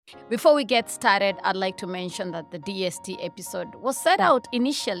Before we get started, I'd like to mention that the DST episode was set out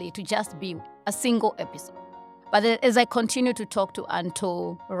initially to just be a single episode. But as I continue to talk to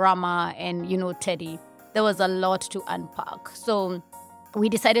Anto, Ramah, and, Teddy, there was a lot to unpack. So we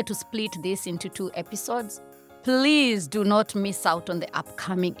decided to split this into 2 episodes. Please do not miss out on the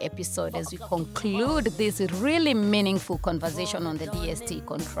upcoming episode as we conclude this really meaningful conversation on the DST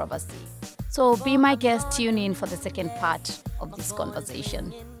controversy. So be my guest, tune in for the second part of this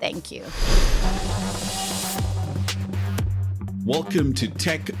conversation. Thank you. Welcome to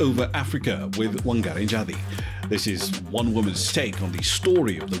Tech Over Africa with Wangari Njathi. This is one woman's take on the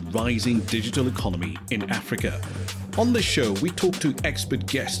story of the rising digital economy in Africa. On this show, we talk to expert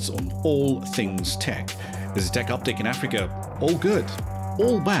guests on all things tech. Is tech uptake in Africa all good,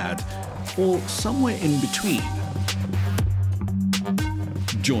 all bad, or somewhere in between?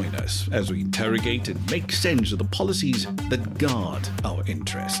 Join us as we interrogate and make sense of the policies that guard our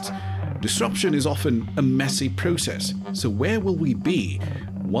interests. Disruption is often a messy process, so where will we be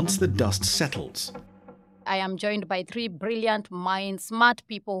once the dust settles? I am joined by 3 brilliant minds, smart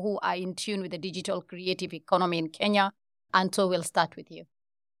people who are in tune with the digital creative economy in Kenya. Anto, we'll start with you.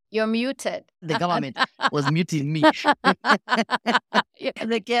 You're muted. The government was muting me. The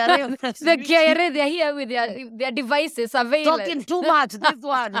KRA, they're here with their devices available. Talking too much, this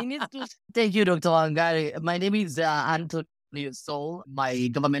one. He needs to... Thank you, Dr. Wangari. My name is Anto Neosoul. My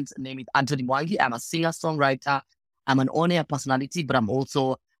government name is Anthony Mwangi. I'm a singer-songwriter. I'm an on-air personality, but I'm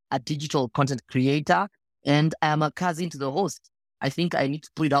also a digital content creator. And I'm a cousin to the host. I think I need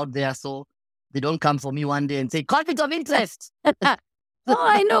to put it out there so they don't come for me one day and say, conflict of interest. Oh,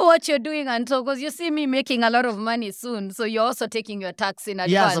 I know what you're doing, Anto, because you see me making a lot of money soon. So you're also taking your tax in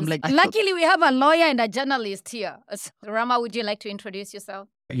advance. Yes, I'm like... Luckily, we have a lawyer and a journalist here. Ramah, would you like to introduce yourself?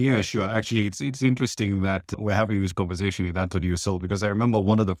 Yeah, sure. Actually, it's interesting that we're having this conversation with Anto Neosoul because I remember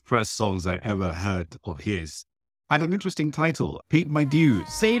one of the first songs I ever heard of his had an interesting title, Paid My Dues.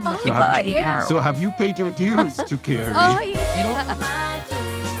 Save my So have you paid your dues to KRA? Oh, yeah.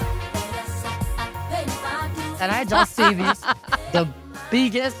 Can I just say this?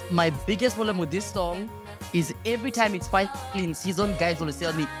 My biggest problem with this song is every time it's finally in season, guys will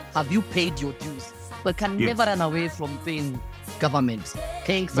tell me, have you paid your dues? But can never run away from paying government.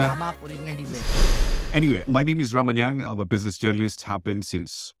 Thanks, Ramah, for reminding me. Anyway, my name is Ramah Nyang. I'm a business journalist, have been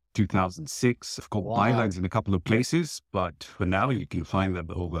since 2006. I've got bylines in a couple of places, but for now you can find them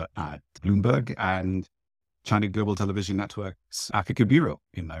over at Bloomberg and China Global Television Network's Africa Bureau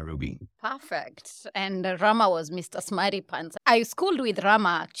in Nairobi. Perfect. And Ramah was Mr. Smarty Pants. I schooled with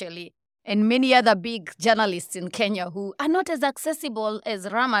Ramah, actually, and many other big journalists in Kenya who are not as accessible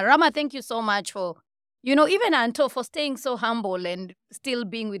as Ramah. Ramah, thank you so much for, even Anto, for staying so humble and still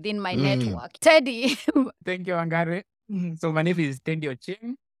being within my network. Teddy. Thank you, Wangari. So my name is Teddy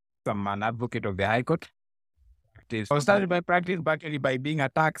Ochieng. I'm an advocate of the High Court. I started my practice actually by being a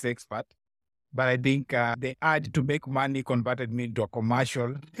tax expert. But I think the urge to make money converted me into a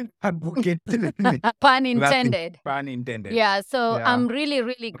commercial advocate. Pun intended. Pun intended. Yeah, so I'm really,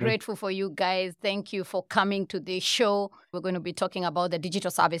 really grateful for you guys. Thank you for coming to this show. We're going to be talking about the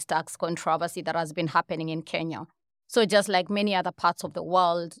digital service tax controversy that has been happening in Kenya. So just like many other parts of the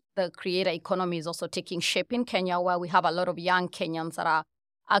world, the creator economy is also taking shape in Kenya, where we have a lot of young Kenyans that are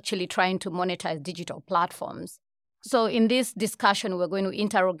actually trying to monetize digital platforms. So in this discussion, we're going to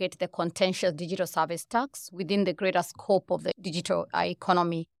interrogate the contentious digital service tax within the greater scope of the digital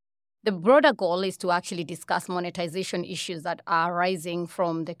economy. The broader goal is to actually discuss monetization issues that are arising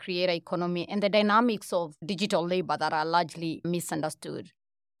from the creator economy and the dynamics of digital labor that are largely misunderstood.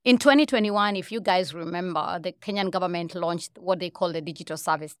 In 2021, if you guys remember, the Kenyan government launched what they call the digital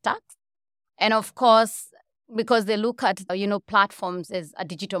service tax. And of course, because they look at, platforms as a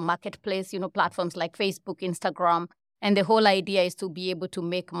digital marketplace, platforms like Facebook, Instagram, and the whole idea is to be able to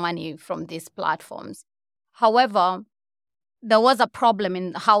make money from these platforms. However, there was a problem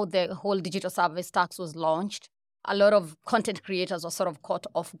in how the whole digital service tax was launched. A lot of content creators were sort of caught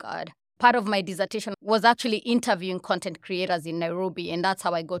off guard. Part of my dissertation was actually interviewing content creators in Nairobi, and that's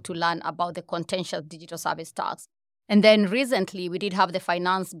how I got to learn about the contentious digital service tax. And then recently, we did have the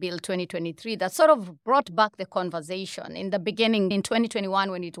Finance Bill 2023 that sort of brought back the conversation. In the beginning, in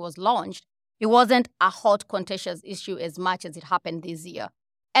 2021, when it was launched, it wasn't a hot contentious issue as much as it happened this year.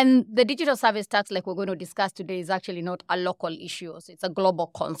 And the digital service tax, like we're going to discuss today, is actually not a local issue. So it's a global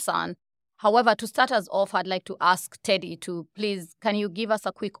concern. However, to start us off, I'd like to ask Teddy to please, can you give us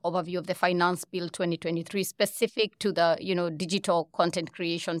a quick overview of the Finance Bill 2023 specific to the, digital content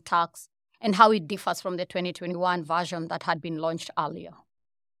creation tax and how it differs from the 2021 version that had been launched earlier?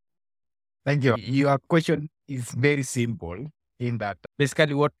 Thank you. Your question is very simple. in that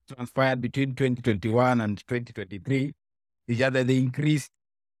basically what transpired between 2021 and 2023 is that they increased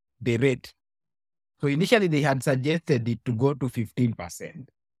the rate. So initially they had suggested it to go to 15%,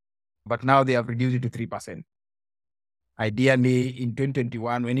 but now they have reduced it to 3%. Ideally, in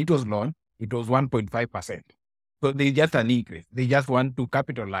 2021, when it was launched, it was 1.5%. So they just an increase. They just want to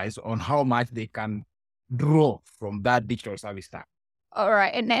capitalize on how much they can draw from that digital service tax. All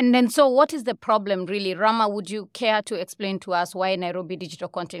right. And then, so what is the problem really? Rama, would you care to explain to us why Nairobi digital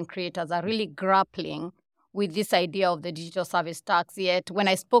content creators are really grappling with this idea of the digital service tax? Yet, when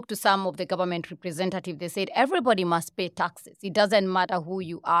I spoke to some of the government representatives, they said everybody must pay taxes. It doesn't matter who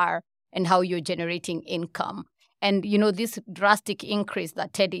you are and how you're generating income. And, this drastic increase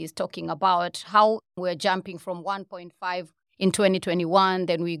that Teddy is talking about, how we're jumping from 1.5 in 2021,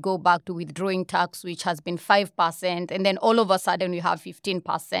 then we go back to withdrawing tax, which has been 5%, and then all of a sudden we have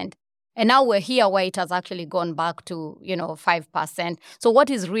 15%. And now we're here where it has actually gone back to, 5%. So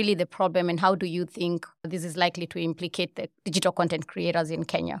what is really the problem, and how do you think this is likely to implicate the digital content creators in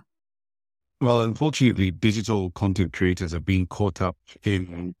Kenya? Well, unfortunately, digital content creators are being caught up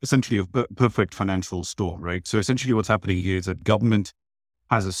in essentially a perfect financial storm, right? So essentially what's happening here is that government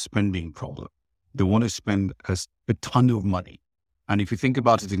has a spending problem. They want to spend a ton of money. And if you think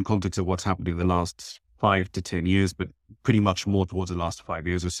about it in context of what's happened in the last 5 to 10 years, but pretty much more towards the last 5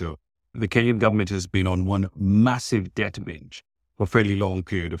 years or so, the Kenyan government has been on one massive debt binge for a fairly long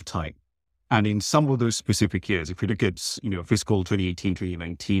period of time. And in some of those specific years, if you look at, fiscal 2018,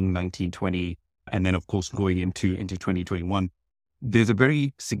 2019, 1920, and then of course going into 2021, there's a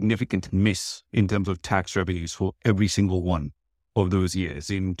very significant miss in terms of tax revenues for every single one of those years.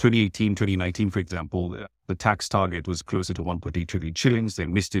 In 2018, 2019, for example, the tax target was closer to 1.8 trillion shillings. They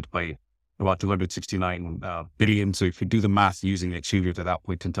missed it by about 269 billion. So if you do the math using the exchange rate at that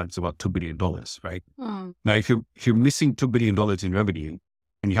point in time, it's about $2 billion, right? Now, if you're missing $2 billion in revenue,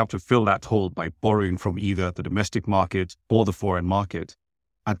 and you have to fill that hole by borrowing from either the domestic market or the foreign market,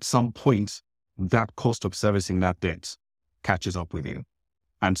 at some point, that cost of servicing that debt catches up with you.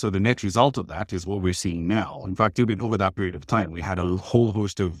 And so the net result of that is what we're seeing now. In fact, even over that period of time, we had a whole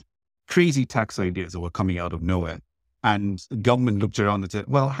host of crazy tax ideas that were coming out of nowhere. And the government looked around and said,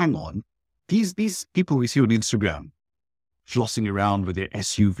 well, hang on, these people we see on Instagram flossing around with their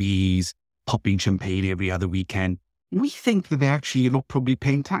SUVs, popping champagne every other weekend, we think that they're actually not probably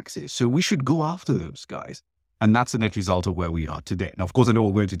paying taxes. So we should go after those guys. And that's the net result of where we are today. Now, of course, I know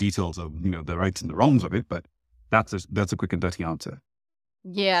we'll go into details of, the rights and the wrongs of it, but that's a quick and dirty answer.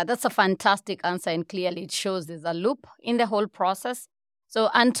 Yeah, that's a fantastic answer. And clearly it shows there's a loop in the whole process. So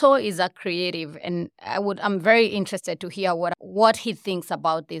Anto is a creative, and I'm very interested to hear what he thinks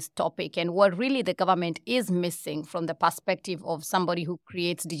about this topic and what really the government is missing from the perspective of somebody who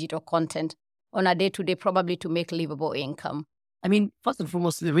creates digital content on a day-to-day, probably to make livable income. I mean, first and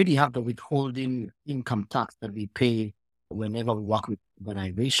foremost, we already have the withholding income tax that we pay whenever we work with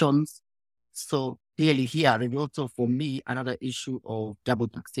organizations. So clearly here, there's also, for me, another issue of double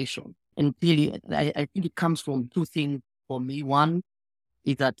taxation. And clearly, I think it comes from two things for me. One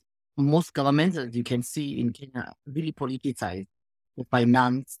is that most governments, as you can see in Kenya, really politicize the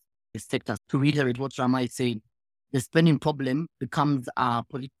finance sector. To reiterate what Ramah is saying, the spending problem becomes a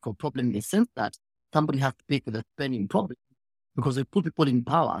political problem in the sense that somebody has to pay for the spending problem because they put people in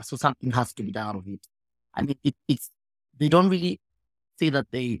power, so something has to be done out of it. I mean, they don't really say that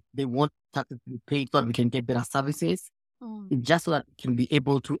they want taxes to be paid so that we can get better services. It's just so that we can be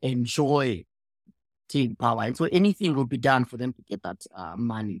able to enjoy staying in power. And so anything will be done for them to get that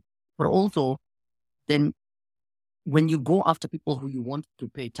money. But also, then when you go after people who you want to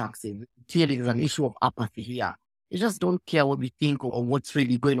pay taxes, clearly there's an issue of apathy here. They just don't care what we think or what's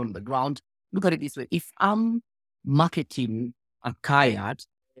really going on the ground. Look at it this way. If I'm marketing a kayak,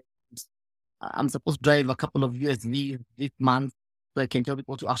 I'm supposed to drive a couple of USVs this month so I can tell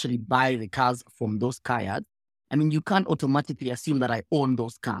people to actually buy the cars from those kayaks. I mean, you can't automatically assume that I own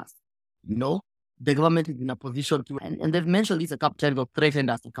those cars. The government is in a position to, and they've mentioned this a couple of times or threatened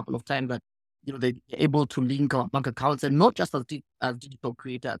us a couple of times that, they're able to link our bank accounts, and not just as digital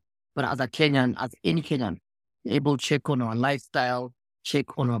creators, but as a Kenyan, as any Kenyan, able to check on our lifestyle, check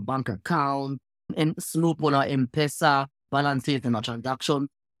on our bank account, and snoop on our M-Pesa balances and our transactions.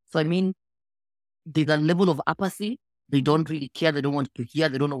 So, I mean, there's a level of apathy. They don't really care. They don't want to hear.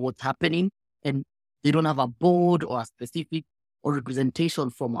 They don't know what's happening. And they don't have a board or a specific or representation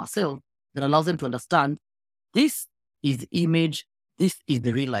from ourselves that allows them to understand this is image, this is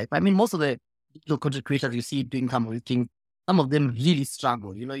the real life. I mean, most of the digital content creators you see doing some of these things, some of them really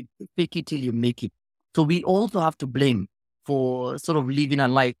struggle. You fake it till you make it. So we also have to blame for sort of living a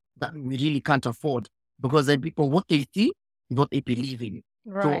life that we really can't afford, because then people, what they see what they believe in.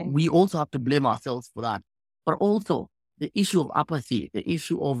 Right. So we also have to blame ourselves for that. But also the issue of apathy, the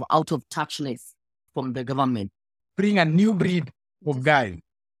issue of out of touchness from the government. Bring a new breed of guys.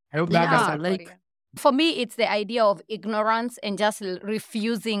 I hope that Yeah, answers. like For me, it's the idea of ignorance and just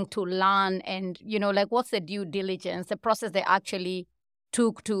refusing to learn and, like what's the due diligence, the process they actually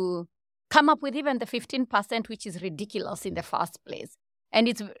took to come up with even the 15%, which is ridiculous in the first place. And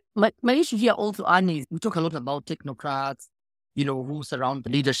it's my issue here also, Annie, is we talk a lot about technocrats, who surround the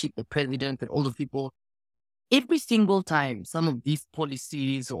leadership, the president, and all the people. Every single time some of these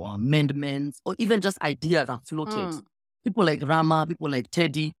policies or amendments or even just ideas are floated, people like Ramah, people like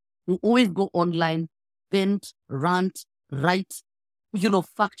Teddy, who always go online, vent, rant, write,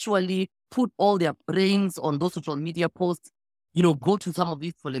 factually put all their brains on those social media posts, go to some of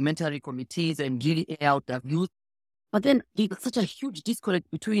these parliamentary committees and really air out their views. But then there's such a huge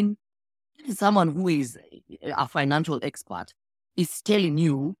disconnect between someone who is a financial expert is telling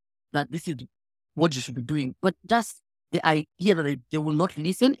you that this is what you should be doing, but just the idea that they will not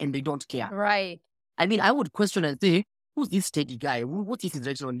listen and they don't care. right. I mean, I would question and say, who's this steady guy? What is his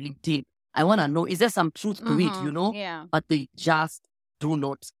direction on LinkedIn? I want to know, is there some truth to it, Yeah. But they just do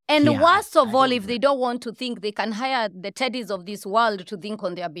not And care. worst of I all, don't if know. they don't want to think, they can hire the Teddys of this world to think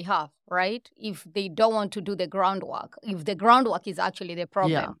on their behalf, right? If they don't want to do the groundwork, if the groundwork is actually the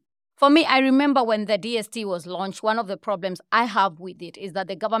problem. Yeah. For me, I remember when the DST was launched, one of the problems I have with it is that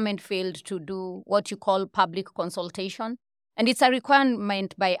the government failed to do what you call public consultation. And it's a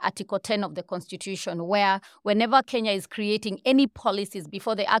requirement by Article 10 of the Constitution, where whenever Kenya is creating any policies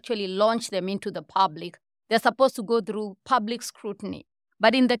before they actually launch them into the public, they're supposed to go through public scrutiny.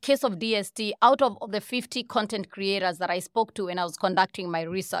 But in the case of DST, out of the 50 content creators that I spoke to when I was conducting my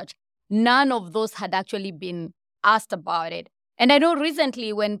research, none of those had actually been asked about it. And I know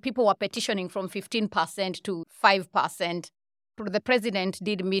recently when people were petitioning from 15% to 5%, the president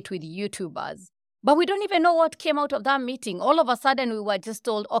did meet with YouTubers. But we don't even know what came out of that meeting. All of a sudden, we were just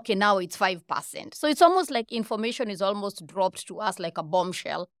told, okay, now it's 5%. So it's almost like information is almost dropped to us like a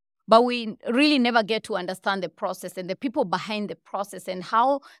bombshell. But we really never get to understand the process and the people behind the process and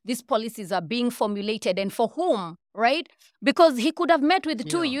how these policies are being formulated and for whom, right? Because he could have met with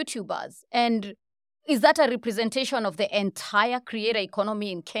two YouTubers. And is that a representation of the entire creator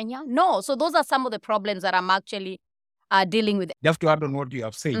economy in Kenya? No. So those are some of the problems that I'm actually dealing with. Just to add on what you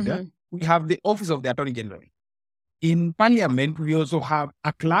have said, we have the Office of the Attorney General. In Parliament, we also have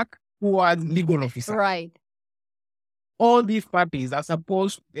a clerk who are legal officer. Right. All these parties are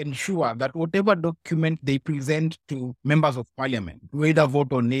supposed to ensure that whatever document they present to members of Parliament, whether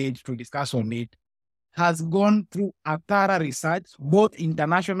vote on it, to discuss on it, has gone through a thorough research, both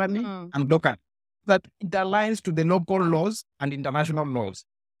internationally and locally, that it aligns to the local laws and international laws.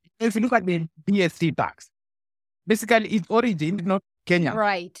 If you look at the DST tax, basically its origin is not Kenya.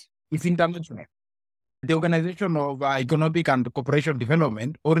 Right. It's international. The Organization of Economic and Cooperation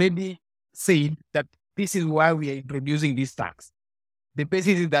Development already said that this is why we are introducing this tax. The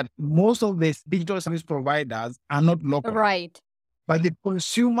basis is that most of the digital service providers are not local. Right. But the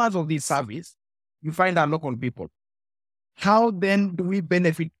consumers of this service, you find are local people. How then do we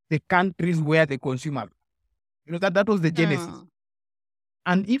benefit the countries where the consumer? That was the genesis.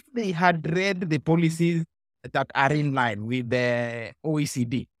 And if they had read the policies that are in line with the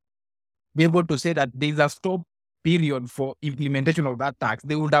OECD, be able to say that there's a stop period for implementation of that tax,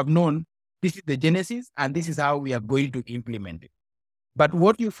 they would have known this is the genesis and this is how we are going to implement it. But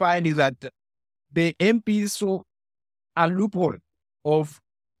what you find is that the MPs saw a loophole of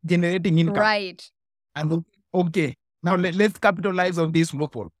generating income. Right. And okay, now let's capitalize on this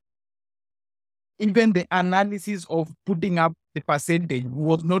loophole. Even the analysis of putting up the percentage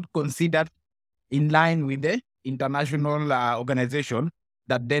was not considered in line with the international organization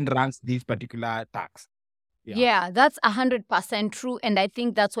that then runs this particular tax. Yeah, that's 100% true. And I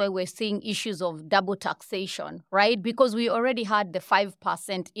think that's why we're seeing issues of double taxation, right? Because we already had the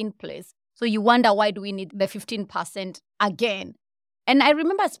 5% in place. So you wonder, why do we need the 15% again? And I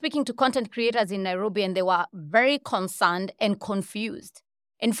remember speaking to content creators in Nairobi, and they were very concerned and confused.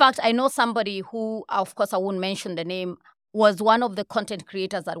 In fact, I know somebody who, of course, I won't mention the name, was one of the content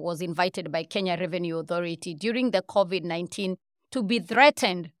creators that was invited by Kenya Revenue Authority during the COVID-19 to be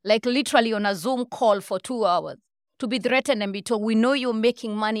threatened, like literally on a Zoom call for 2 hours, to be threatened and be told, we know you're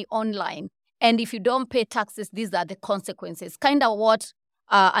making money online, and if you don't pay taxes, these are the consequences. Kind of what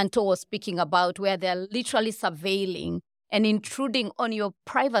Anto was speaking about, where they're literally surveilling and intruding on your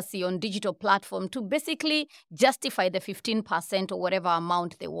privacy on digital platform to basically justify the 15% or whatever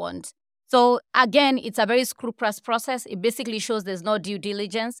amount they want. So again, it's a very scrupulous process. It basically shows there's no due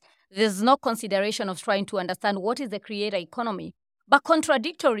diligence. There's no consideration of trying to understand what is the creator economy. But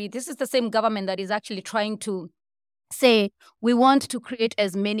contradictory, this is the same government that is actually trying to say, we want to create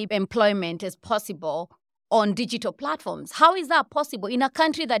as many employment as possible on digital platforms. How is that possible in a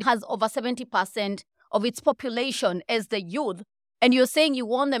country that has over 70% of its population as the youth? And you're saying you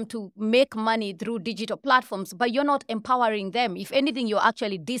want them to make money through digital platforms, but you're not empowering them. If anything, you're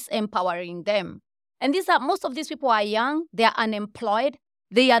actually disempowering them. And most of these people are young, they are unemployed,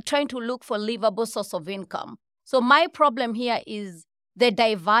 they are trying to look for livable source of income. So my problem here is the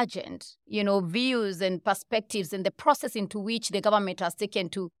divergent, views and perspectives and the process into which the government has taken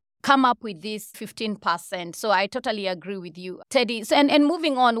to come up with this 15%. So I totally agree with you, Teddy. So, and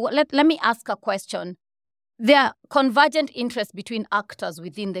moving on, let me ask a question. There are convergent interests between actors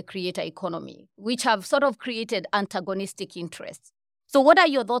within the creator economy, which have sort of created antagonistic interests. So what are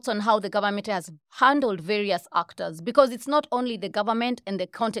your thoughts on how the government has handled various actors? Because it's not only the government and the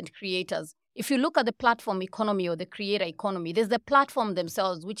content creators. If you look at the platform economy or the creator economy, there's the platform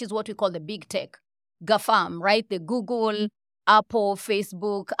themselves, which is what we call the big tech, GAFAM, right? The Google, Apple,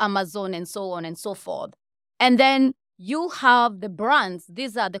 Facebook, Amazon, and so on and so forth. And then you have the brands.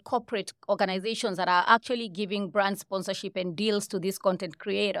 These are the corporate organizations that are actually giving brand sponsorship and deals to these content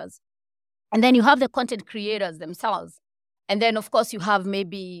creators. And then you have the content creators themselves. And then, of course, you have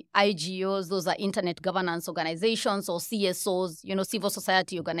maybe IGOs, those are internet governance organizations, or CSOs, civil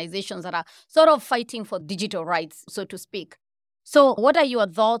society organizations that are sort of fighting for digital rights, so to speak. So what are your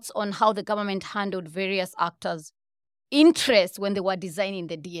thoughts on how the government handled various actors' interests when they were designing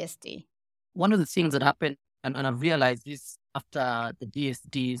the DST? One of the things that happened, and I've realized this after the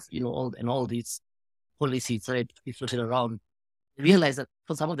DSTs, all these policies that we floated around, I realized that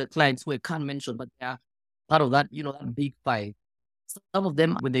for some of the clients who I can't mention, but they are part of that, that big pie. Some of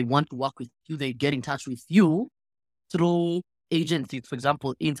them, when they want to work with you, they get in touch with you through agencies, for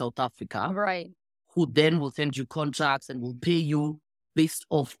example, in South Africa, right? Who then will send you contracts and will pay you based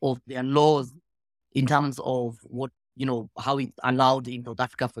off of their laws in terms of what, how it's allowed in South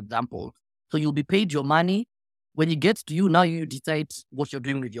Africa, for example. So you'll be paid your money. When it gets to you, now you decide what you're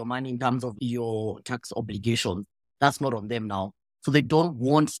doing with your money in terms of your tax obligations. That's not on them now. So they don't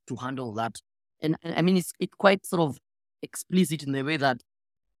want to handle that. And I mean, it's quite sort of explicit in the way that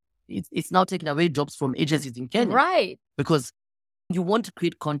it's now taking away jobs from agencies in Kenya. Right. Because you want to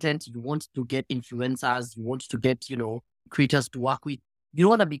create content, you want to get influencers, you want to get, creators to work with. You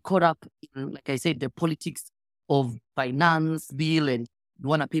don't want to be caught up in, like I said, the politics of finance bill, and you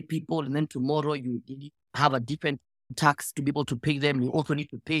want to pay people, and then tomorrow you have a different tax to be able to pay them. You also need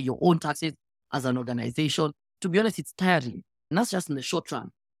to pay your own taxes as an organization. To be honest, it's tiring. And that's just in the short run.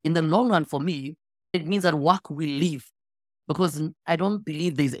 In the long run, for me, it means that work will leave, because I don't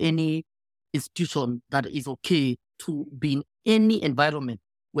believe there's any institution that is okay to be in any environment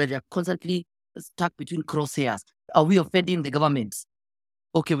where they're constantly stuck between crosshairs. Are we offending the government?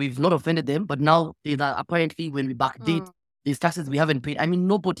 Okay, we've not offended them, but now apparently when we backdate these taxes we haven't paid. I mean,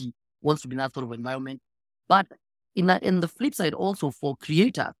 nobody wants to be in that sort of environment. But in the flip side also for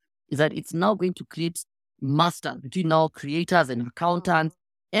creators is that it's now going to create masters between now creators and accountants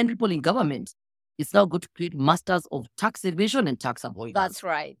and people in government. It's now going to create masters of tax evasion and tax avoidance. That's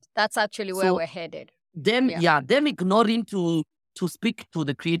right. That's actually where we're headed. Them ignoring to speak to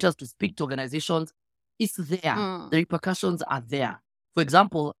the creators, to speak to organizations, it's there. The repercussions are there. For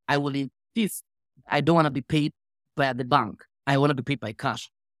example, I will insist I don't want to be paid by the bank. I want to be paid by cash.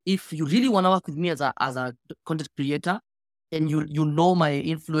 If you really want to work with me as a content creator, and you know my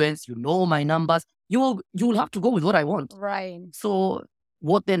influence, you know my numbers, you will have to go with what I want. Right. So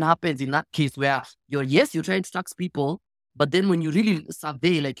what then happens in that case where you're trying to tax people, but then when you really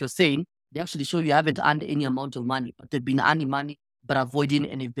survey, like you're saying, they actually show you haven't earned any amount of money, but they've been earning money, but avoiding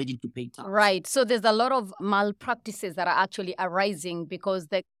and evading to pay tax. Right. So there's a lot of malpractices that are actually arising because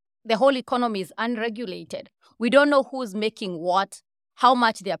the whole economy is unregulated. We don't know who's making what, how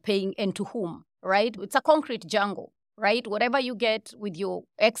much they're paying, and to whom, right? It's a concrete jungle, right? Whatever you get with your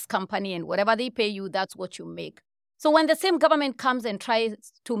ex company and whatever they pay you, that's what you make. So when the same government comes and tries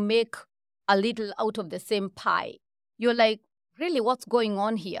to make a little out of the same pie, you're like, really, what's going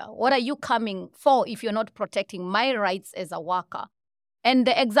on here? What are you coming for if you're not protecting my rights as a worker? And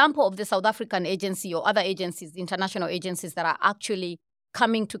the example of the South African agency or other agencies, international agencies that are actually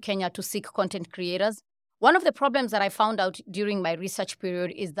coming to Kenya to seek content creators, one of the problems that I found out during my research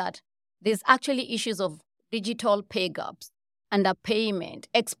period is that there's actually issues of digital pay gaps, underpayment,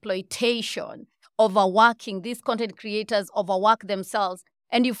 exploitation, overworking. These content creators overwork themselves.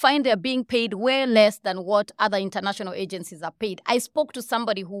 and you find they're being paid way less than what other international agencies are paid. I spoke to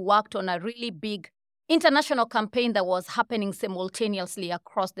somebody who worked on a really big international campaign that was happening simultaneously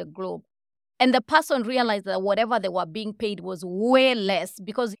across the globe. And the person realized that whatever they were being paid was way less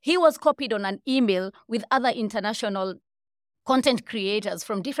because he was copied on an email with other international content creators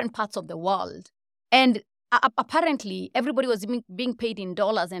from different parts of the world. And apparently, everybody was being paid in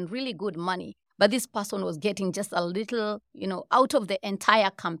dollars and really good money. But this person was getting just a little, out of the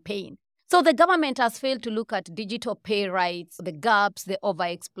entire campaign. So the government has failed to look at digital pay rights, the gaps, the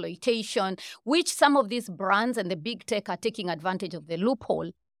overexploitation, which some of these brands and the big tech are taking advantage of the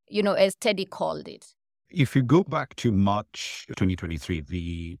loophole, as Teddy called it. If you go back to March 2023,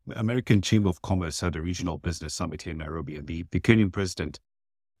 the American Chamber of Commerce had a regional business summit here in Nairobi, and the Kenyan president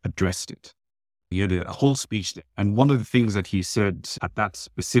addressed it. He had a whole speech there. And one of the things that he said at that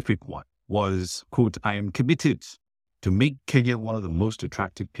specific one was, quote, "I am committed to make Kenya one of the most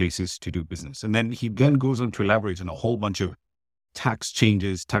attractive places to do business." And then he then goes on to elaborate on a whole bunch of tax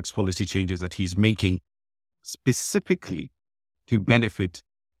changes, tax policy changes that he's making specifically to benefit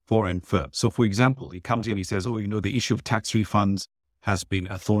foreign firms. So for example, he comes in and he says, the issue of tax refunds has been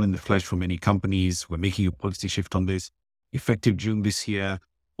a thorn in the flesh for many companies. We're making a policy shift on this. Effective June this year,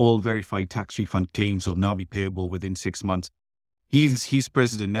 all verified tax refund claims will now be payable within 6 months. He's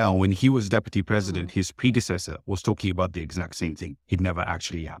president now. When he was deputy president, his predecessor was talking about the exact same thing. It never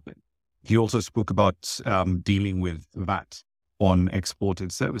actually happened. He also spoke about dealing with VAT on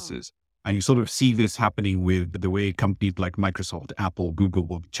exported services. And you sort of see this happening with the way companies like Microsoft, Apple, Google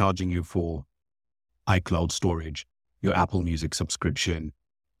will be charging you for iCloud storage, your Apple Music subscription.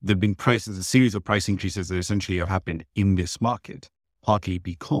 There have been a series of price increases that essentially have happened in this market, partly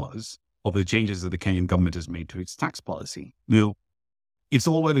because of the changes that the Kenyan government has made to its tax policy. It's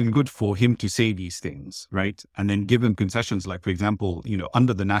all well and good for him to say these things, right? And then give him concessions like, for example,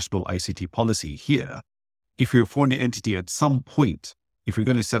 under the national ICT policy here, if you're a foreign entity at some point, if you're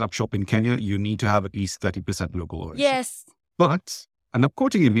going to set up shop in Kenya, you need to have at least 30% local ownership. Yes. But, and I'm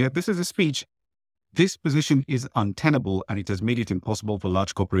quoting him here, this is a speech, "This position is untenable and it has made it impossible for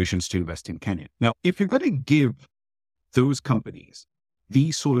large corporations to invest in Kenya." Now, if you're going to give those companies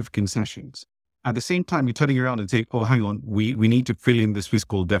these sort of concessions, at the same time, you're turning around and saying, "Oh, hang on, we need to fill in this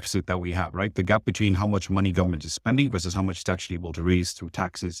fiscal deficit that we have," right? The gap between how much money government is spending versus how much it's actually able to raise through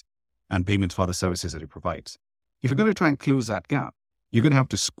taxes and payments for other services that it provides. If you're going to try and close that gap, you're going to have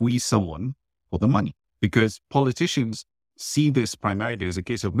to squeeze someone for the money, because politicians see this primarily as a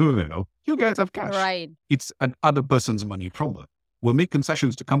case of, no, you guys have cash. Right. It's an other person's money problem. We'll make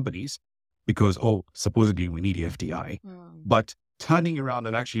concessions to companies because, supposedly we need FDI. But turning around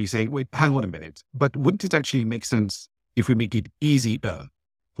and actually saying, wait, hang on a minute, but wouldn't it actually make sense if we make it easier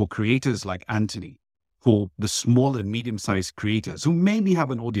for creators like Anthony, for the small and medium-sized creators who maybe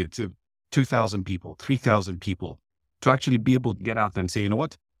have an audience of 2,000 people, 3,000 people, to actually be able to get out and say,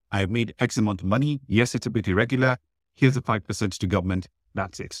 what? I have made X amount of money. Yes, it's a bit irregular. Here's the 5% to government.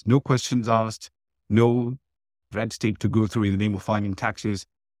 That's it. No questions asked. No red tape to go through in the name of filing taxes.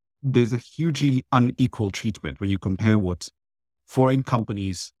 There's a hugely unequal treatment when you compare what foreign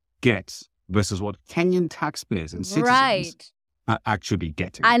companies get versus what Kenyan taxpayers and citizens are actually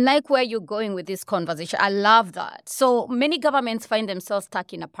getting. I like where you're going with this conversation. I love that. So many governments find themselves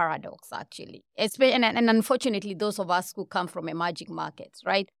stuck in a paradox, actually. And unfortunately, those of us who come from emerging markets,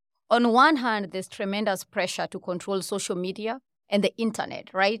 right? On one hand, there's tremendous pressure to control social media and the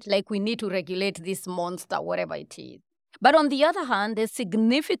internet, right? Like we need to regulate this monster, whatever it is. But on the other hand, there's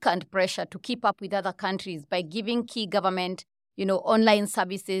significant pressure to keep up with other countries by giving key government, online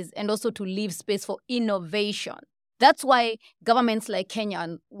services and also to leave space for innovation. That's why governments like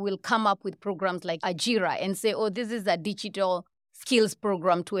Kenya will come up with programs like Ajira and say, this is a digital skills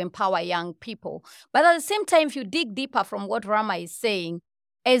program to empower young people. But at the same time, if you dig deeper from what Ramah is saying,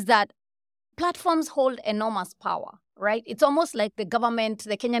 is that platforms hold enormous power, right? It's almost like the government,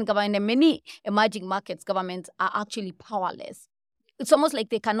 the Kenyan government, and many emerging markets governments are actually powerless. It's almost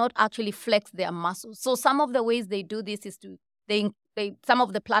like they cannot actually flex their muscles. So some of the ways they do this is some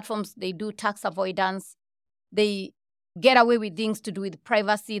of the platforms, they do tax avoidance. They get away with things to do with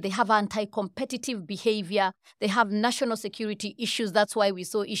privacy. They have anti-competitive behavior. They have national security issues. That's why we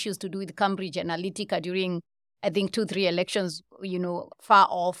saw issues to do with Cambridge Analytica during, I think, 2-3 elections, far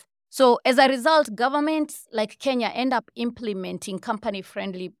off. So as a result, governments like Kenya end up implementing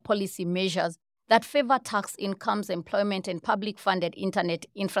company-friendly policy measures that favor tax incomes, employment, and public-funded internet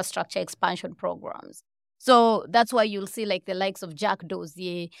infrastructure expansion programs. So that's why you'll see like the likes of Jack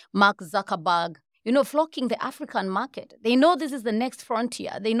Dorsey, Mark Zuckerberg, flocking the African market. They know this is the next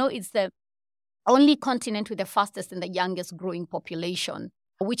frontier. They know it's the only continent with the fastest and the youngest growing population.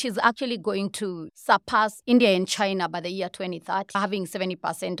 which is actually going to surpass India and China by the year 2030, having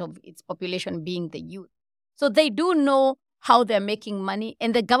 70% of its population being the youth. So they do know how they're making money,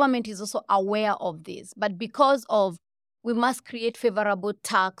 and the government is also aware of this. But because of we must create favorable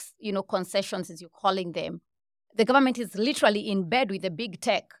tax, concessions, as you're calling them, the government is literally in bed with the big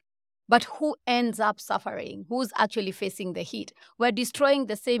tech. But who ends up suffering? Who's actually facing the heat? We're destroying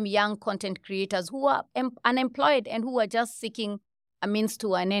the same young content creators who are unemployed and who are just seeking a means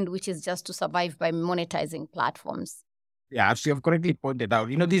to an end, which is just to survive by monetizing platforms. Yeah, as you have correctly pointed out,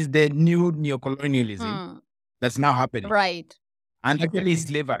 this is the new neocolonialism that's now happening. Right. And actually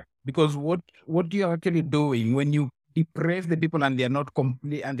slavery. Because what you're actually doing when you depress the people and they're not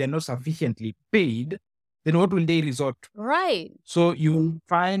complete and they're not sufficiently paid, then what will they resort to? Right. So you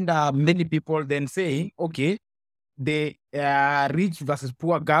find many people then saying, okay, the rich versus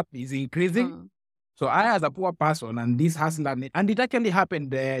poor gap is increasing. So I, as a poor person, and this has learned, and it actually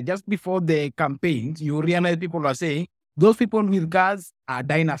happened just before the campaigns, you realize people are saying, those people with cars are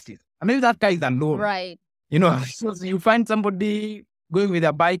dynasties. And maybe that guy is alone. Right. So you find somebody going with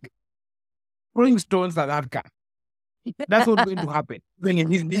a bike, throwing stones at that car. That's what's going to happen when in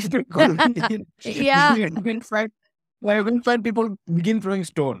this digital economy. Yeah. You're going to find people begin throwing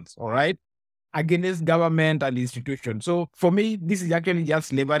stones, all right, against government and institutions. So for me, this is actually just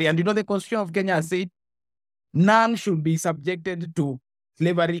slavery. And the Constitution of Kenya said none should be subjected to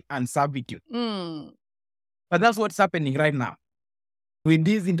slavery and servitude. But that's what's happening right now. With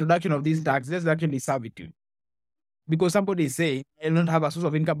this introduction of these taxes, there's actually servitude. Because somebody is saying, I don't have a source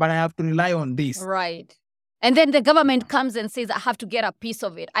of income, but I have to rely on this. Right. And then the government comes and says, I have to get a piece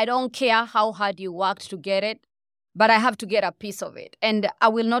of it. I don't care how hard you worked to get it, but I have to get a piece of it. And I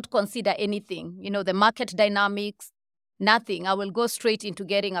will not consider anything, the market dynamics, nothing. I will go straight into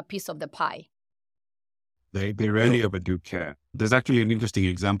getting a piece of the pie. They rarely ever do care. There's actually an interesting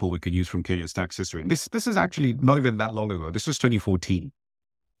example we could use from Kenya's tax history. This is actually not even that long ago. This was 2014.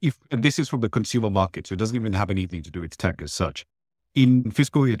 And this is from the consumer market, so it doesn't even have anything to do with tech as such. In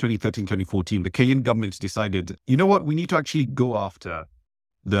fiscal year 2013-2014, the Kenyan government decided, you know what, we need to actually go after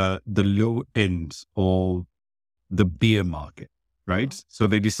the low end of the beer market, right? So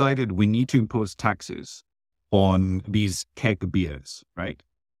they decided we need to impose taxes on these keg beers, right?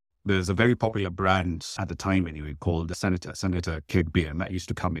 There's a very popular brand at the time anyway called the Senator keg beer, and that used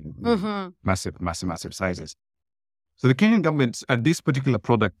to come in massive sizes. So the Kenyan government at this particular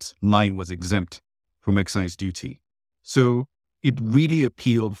product line was exempt from excise duty. So it really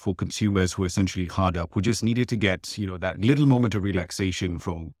appealed for consumers who were essentially hard up, who just needed to get, that little moment of relaxation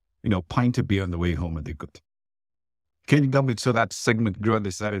from, pint of beer on the way home and they could. Kenyan government saw that segment grow and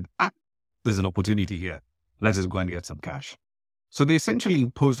decided, there's an opportunity here. Let's just go and get some cash. So they essentially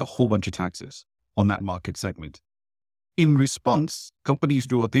imposed a whole bunch of taxes on that market segment. In response, companies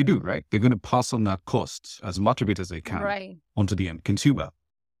do what they do, right? They're going to pass on that cost, as much of it as they can, onto the end consumer.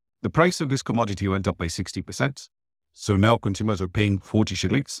 The price of this commodity went up by 60%. So now consumers are paying 40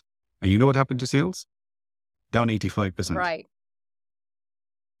 shillings. And you know what happened to sales? Down 85%. Right.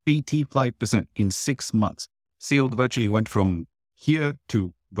 85% in 6 months. Sales virtually went from here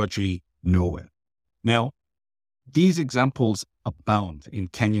to virtually nowhere. Now, these examples abound in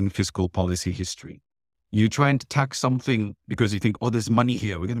Kenyan fiscal policy history. You try and tax something because you think, there's money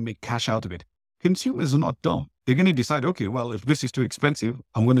here, we're going to make cash out of it. Consumers are not dumb. They're going to decide, okay, well, if this is too expensive,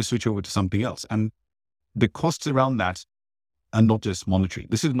 I'm going to switch over to something else. And the costs around that are not just monetary.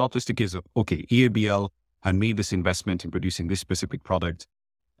 This is not just a case of, okay, EABL had made this investment in producing this specific product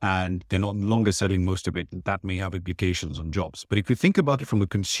and they're no longer selling most of it. That may have implications on jobs. But if you think about it from a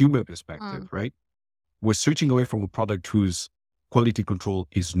consumer perspective, right, we're switching away from a product whose quality control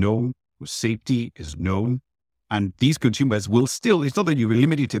is known, whose safety is known. And these consumers will still, it's not that you've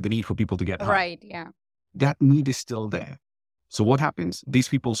eliminated the need for people to get high. Right, yeah. That need is still there. So what happens? These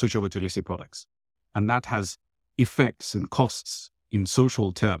people switch over to illicit products. And that has effects and costs in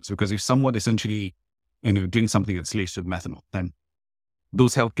social terms, because if someone essentially, doing something that's laced with methanol, then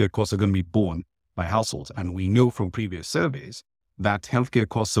those healthcare costs are going to be borne by households. And we know from previous surveys that healthcare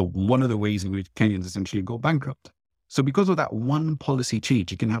costs are one of the ways in which Kenyans essentially go bankrupt. So because of that one policy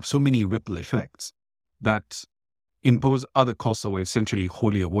change, you can have so many ripple effects that impose other costs that were essentially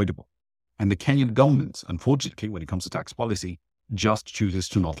wholly avoidable. And the Kenyan government, unfortunately, when it comes to tax policy, just chooses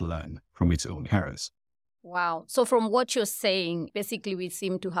to not learn from its own errors. Wow. So from what you're saying, basically we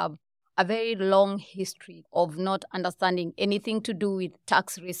seem to have a very long history of not understanding anything to do with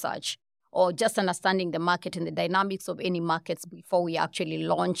tax research or just understanding the market and the dynamics of any markets before we actually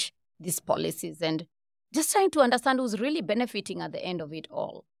launch these policies, and just trying to understand who's really benefiting at the end of it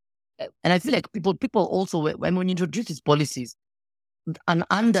all. And I feel like people also, when we introduce these policies, an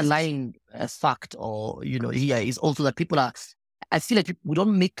underlying fact, or here is also that people are. I feel like we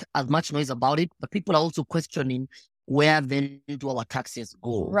don't make as much noise about it, but people are also questioning where then do our taxes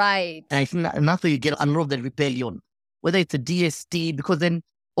go? Right. And I think that's where you get a lot of the rebellion, whether it's a DST, because then,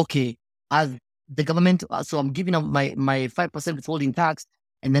 okay, as the government, so I'm giving up my 5% withholding tax,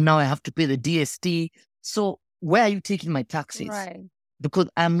 and then now I have to pay the DST. So where are you taking my taxes? Right. Because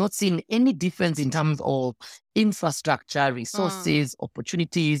I'm not seeing any difference in terms of infrastructure, resources,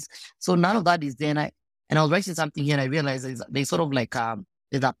 opportunities. So none of that is there. And I was writing something here and I realized there's sort of like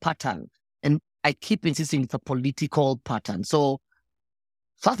there's a pattern. And I keep insisting it's a political pattern. So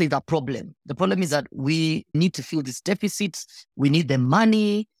first is a problem. The problem is that we need to fill these deficits. We need the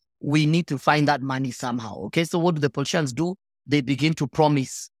money. We need to find that money somehow. Okay, so what do the politicians do? They begin to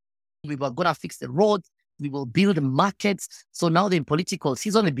promise. We were going to fix the roads. We will build markets. So now the political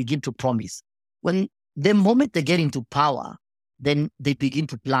season, they begin to promise. When the moment they get into power, then they begin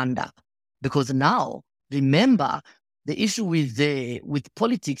to plunder. Because now, remember, the issue with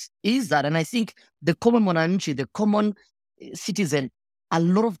politics is that, and I think the common mwananchi, the common citizen, a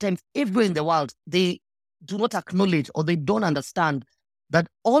lot of times everywhere in the world, they do not acknowledge or they don't understand that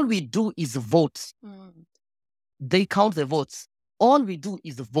all we do is vote. They count the votes. All we do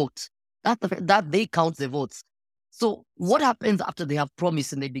is vote. That they count the votes. So what happens after they have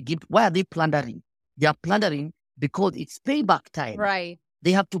promised and they begin? Why are they plundering? They are plundering because it's payback time. Right.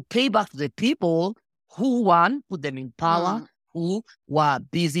 They have to pay back to the people who put them in power, who were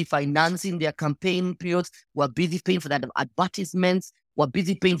busy financing their campaign periods, were busy paying for their advertisements, were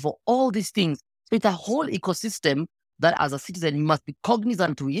busy paying for all these things. So it's a whole ecosystem that as a citizen you must be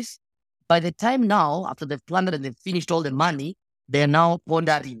cognizant to it. By the time now, after they've plundered and they've finished all the money, they're now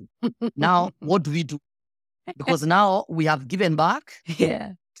pondering. Now, what do we do? Because now we have given back.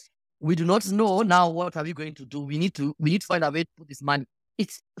 Yeah. We do not know now what are we going to do. We need to find a way to put this money.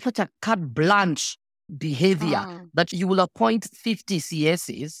 It's such a carte blanche behavior that you will appoint 50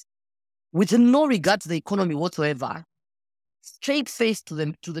 CSs with no regard to the economy whatsoever, straight face to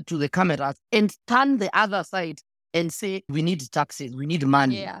the cameras, and turn the other side and say, we need taxes, we need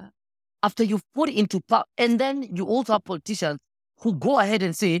money. Yeah. After you've put it into power, and then you also have politicians who go ahead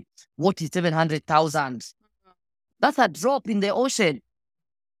and say, what is 700,000? That's a drop in the ocean.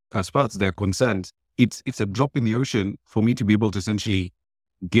 As far as they're concerned, it's a drop in the ocean for me to be able to essentially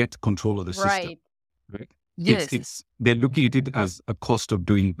get control of the system. Right? Yes. They're looking at it as a cost of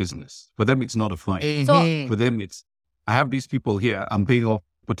doing business. For them, it's not a fine. So- For them, I have these people here, I'm paying off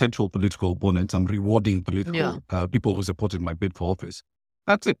potential political opponents, I'm rewarding political people who supported my bid for office.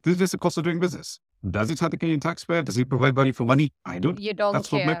 That's it. This is the cost of doing business. Does it have the Kenyan taxpayer? Does it provide value for money? I don't. You don't That's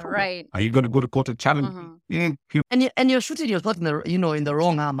care, not my problem. right? Are you going to go to court and challenge me? Yeah, And you're shooting yourself in the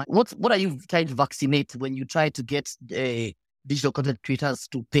wrong arm. What are you trying to vaccinate when you try to get digital content creators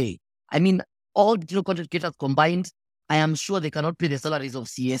to pay? I mean, all digital content creators combined, I am sure they cannot pay the salaries of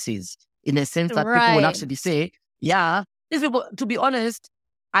CSs in the sense that people will actually say, yeah, these people, to be honest,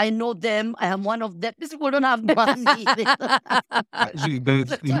 I know them. I am one of them. These people don't have money. Actually,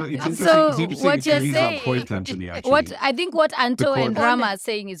 it's So interesting. what you're It's saying- point, Anthony, actually. What Anto and Because- Ramah are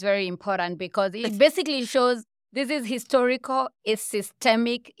saying is very important because it basically shows this is historical, it's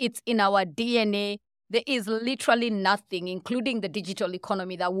systemic, it's in our DNA. There is literally nothing, including the digital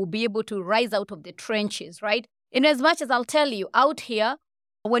economy, that will be able to rise out of the trenches, right? In as much as I'll tell you, out here,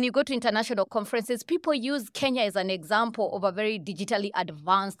 when you go to international conferences, people use Kenya as an example of a very digitally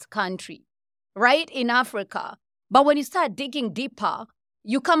advanced country, right, in Africa. But when you start digging deeper,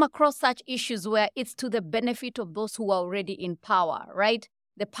 you come across such issues where it's to the benefit of those who are already in power, right?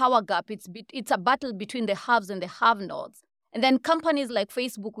 The power gap, it's a battle between the haves and the have-nots. And then companies like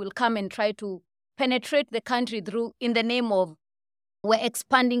Facebook will come and try to penetrate the country through, in the name of, we're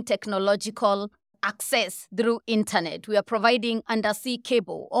expanding technological access through internet. We are providing undersea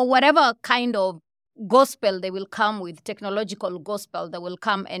cable or whatever kind of gospel they will come with, technological gospel they will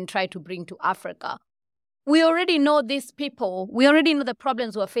come and try to bring to Africa. We already know these people. We already know the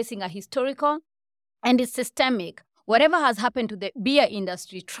problems we're facing are historical and it's systemic. Whatever has happened to the beer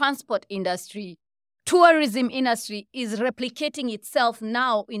industry, transport industry, tourism industry is replicating itself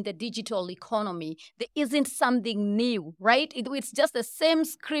now in the digital economy. There isn't something new, right? It's just the same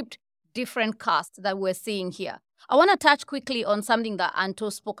script, different cast that we're seeing here. I want to touch quickly on something that Anto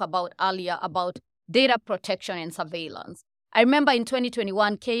spoke about earlier about data protection and surveillance. I remember in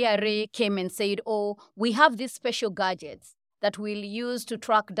 2021, KRA came and said, we have these special gadgets that we'll use to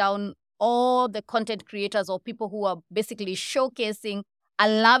track down all the content creators or people who are basically showcasing a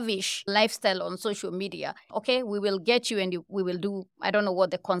lavish lifestyle on social media. Okay, we will get you and we will do, I don't know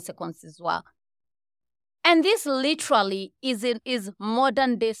what the consequences were. And this literally is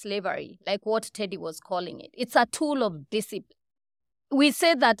modern day slavery, like what Teddy was calling it. It's a tool of discipline. We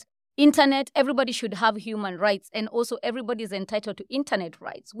say that internet, everybody should have human rights, and also everybody is entitled to internet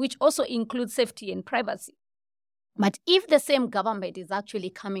rights, which also includes safety and privacy. But if the same government is actually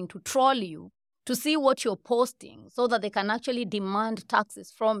coming to troll you, to see what you're posting so that they can actually demand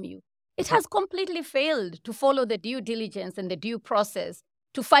taxes from you, it has completely failed to follow the due diligence and the due process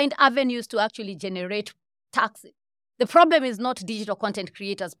to find avenues to actually generate taxes. The problem is not digital content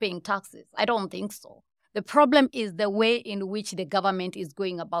creators paying taxes. I don't think so. The problem is the way in which the government is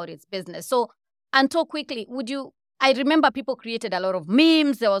going about its business. So, Anto, quickly, I remember people created a lot of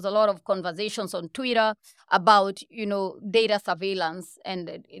memes. There was a lot of conversations on Twitter about, data surveillance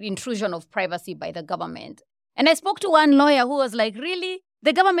and intrusion of privacy by the government. And I spoke to one lawyer who was like, really?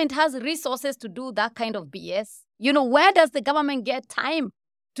 The government has resources to do that kind of BS? Where does the government get time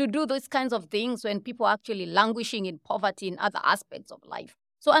to do those kinds of things when people are actually languishing in poverty in other aspects of life?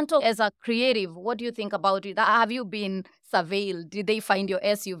 So, Anto, as a creative, what do you think about it? Have you been surveilled? Did they find your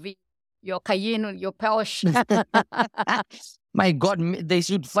SUV, your Cayenne, your Porsche? My God, they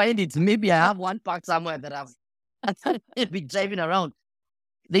should find it. Maybe I have one parked somewhere that I've been driving around.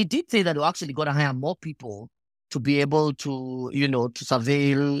 They did say that we're actually going to hire more people to be able to, to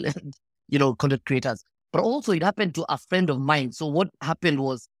surveil, content creators. But also it happened to a friend of mine. So what happened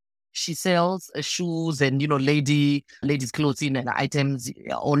was she sells shoes and, ladies' clothing and items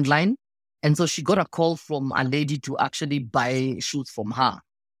online. And so she got a call from a lady to actually buy shoes from her.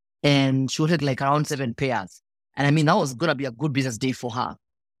 And she wanted like around 7 pairs. And I mean, that was going to be a good business day for her.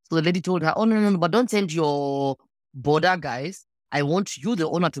 So the lady told her, oh, no, but don't send your border guys. I want you, the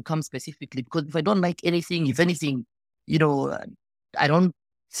owner, to come specifically, because if I don't like anything, if anything, I don't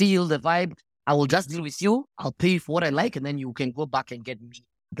feel the vibe, I will just deal with you. I'll pay you for what I like, and then you can go back and get me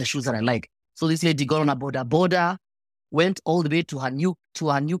the shoes that I like. So this lady got on a border, went all the way to her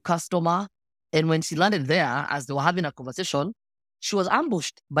new customer. And when she landed there, as they were having a conversation, she was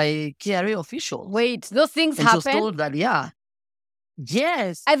ambushed by KRA officials. Wait, those things and happen? She was told that,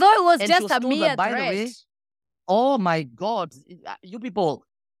 yes. I thought it was and just a mere by threat. the way, oh my God, you people,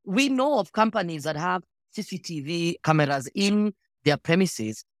 we know of companies that have CCTV cameras in their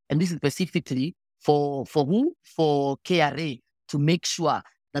premises, and this is specifically for who? For KRA, to make sure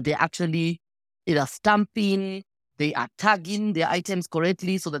that they actually either stamping, they are tagging their items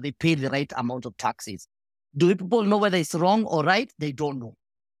correctly so that they pay the right amount of taxes. Do people know whether it's wrong or right? They don't know.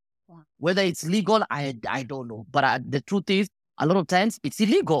 Whether it's legal, I don't know. But the truth is, a lot of times it's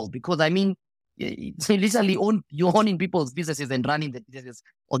illegal because, I mean, it's literally you're owning people's businesses and running the businesses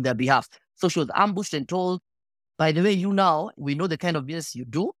on their behalf. So she was ambushed and told, by the way, we know the kind of business you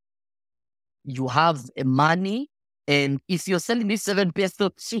do. You have money, and if you're selling these 7 pairs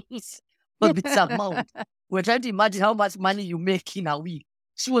of shoes for this amount, we're trying to imagine how much money you make in a week.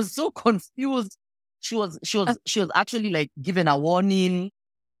 She was so confused. She was actually like given a warning,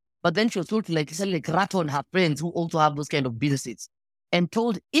 but then she was told to like rat on her friends who also have those kind of businesses, and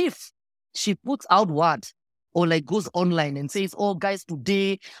told if she puts out word or like goes online and says, oh guys,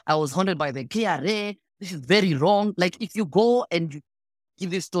 today I was haunted by the KRA, this is very wrong. Like if you go and you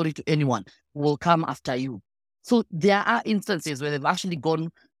give this story to anyone, will come after you. So there are instances where they've actually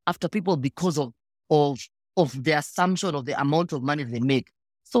gone after people because of the assumption of the amount of money they make.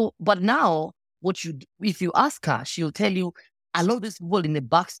 So, but now if you ask her, she'll tell you a lot of these people in the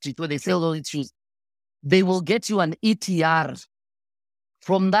back street where they sell all these shoes, they will get you an ETR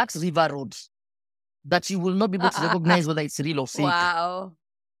from that river road that you will not be able to recognize whether it's real or fake. Wow.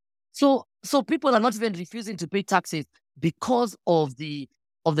 So people are not even refusing to pay taxes because of the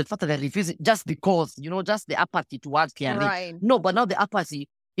fact that they're refusing, just because, just the apathy towards KRA. Right. No, but now the apathy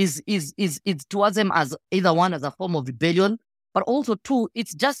is towards them as either one, as a form of rebellion, but also two,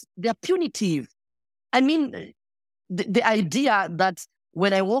 it's just, they're punitive. I mean, the idea that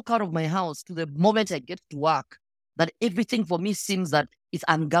when I walk out of my house to the moment I get to work, that everything for me seems that it's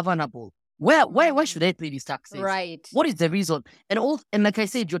ungovernable. Why should I pay these taxes? Right. What is the reason? And like I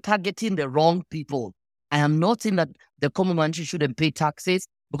said, you're targeting the wrong people. I am not saying that the common man shouldn't pay taxes,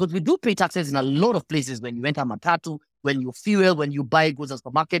 because we do pay taxes in a lot of places. When you enter matatu, when you fuel, when you buy goods at the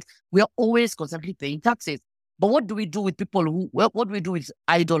supermarket, we are always constantly paying taxes. But what do we do with people what do we do with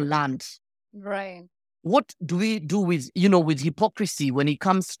idle land? Right. What do we do with, with hypocrisy when it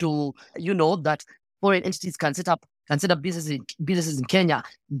comes to, that foreign entities can set up businesses in Kenya,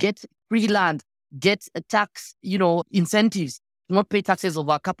 get free land, get a tax, incentives, not pay taxes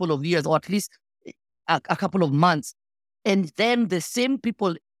over a couple of years or at least a couple of months. And then the same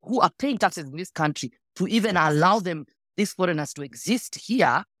people who are paying taxes in this country to even allow these foreigners to exist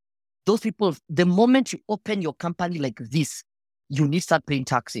here, those people, the moment you open your company like this, you need to start paying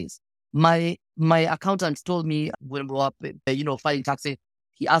taxes. My accountant told me when we were, filing taxes,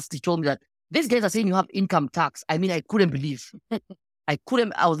 he told me that these guys are saying you have income tax. I mean, I couldn't believe. I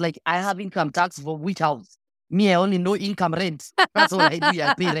was like, I have income tax for which house? Me, I only know income rent. That's all I do.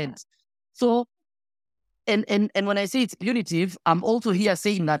 I pay rent. So, and when I say it's punitive, I'm also here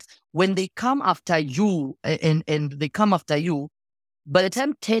saying that when they come after you and they come after you, by the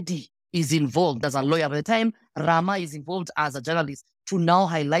time Teddy is involved as a lawyer, by the time Ramah is involved as a journalist to now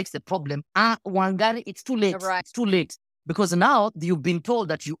highlight the problem, Wangari, it's too late. Right. It's too late. Because now you've been told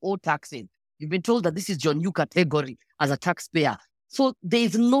that you owe taxes. You've been told that this is your new category as a taxpayer. So there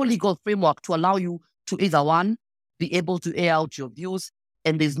is no legal framework to allow you to either one, be able to air out your views,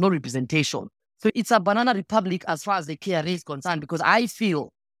 and there's no representation. So it's a banana republic as far as the KRA is concerned, because I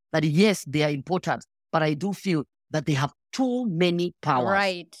feel that yes, they are important, but I do feel that they have too many powers.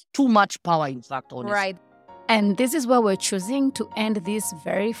 Right. Too much power, in fact, honestly. Right. And this is where we're choosing to end this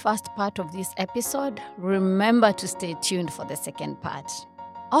very first part of this episode. Remember to stay tuned for the second part.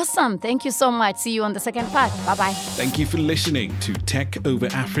 Awesome. Thank you so much. See you on the second part. Bye-bye. Thank you for listening to Tech Over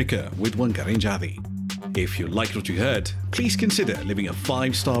Africa with Wangari Njathi. If you liked what you heard, please consider leaving a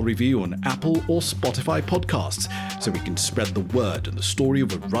 5-star review on Apple or Spotify podcasts so we can spread the word on the story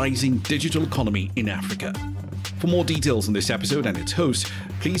of a rising digital economy in Africa. For more details on this episode and its host,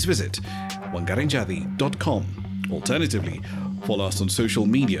 please visit wangarinjathi.com. Alternatively, follow us on social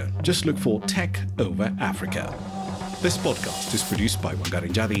media. Just look for Tech Over Africa. This podcast is produced by Wangari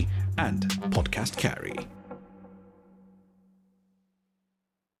Njathi and Podcast Carry.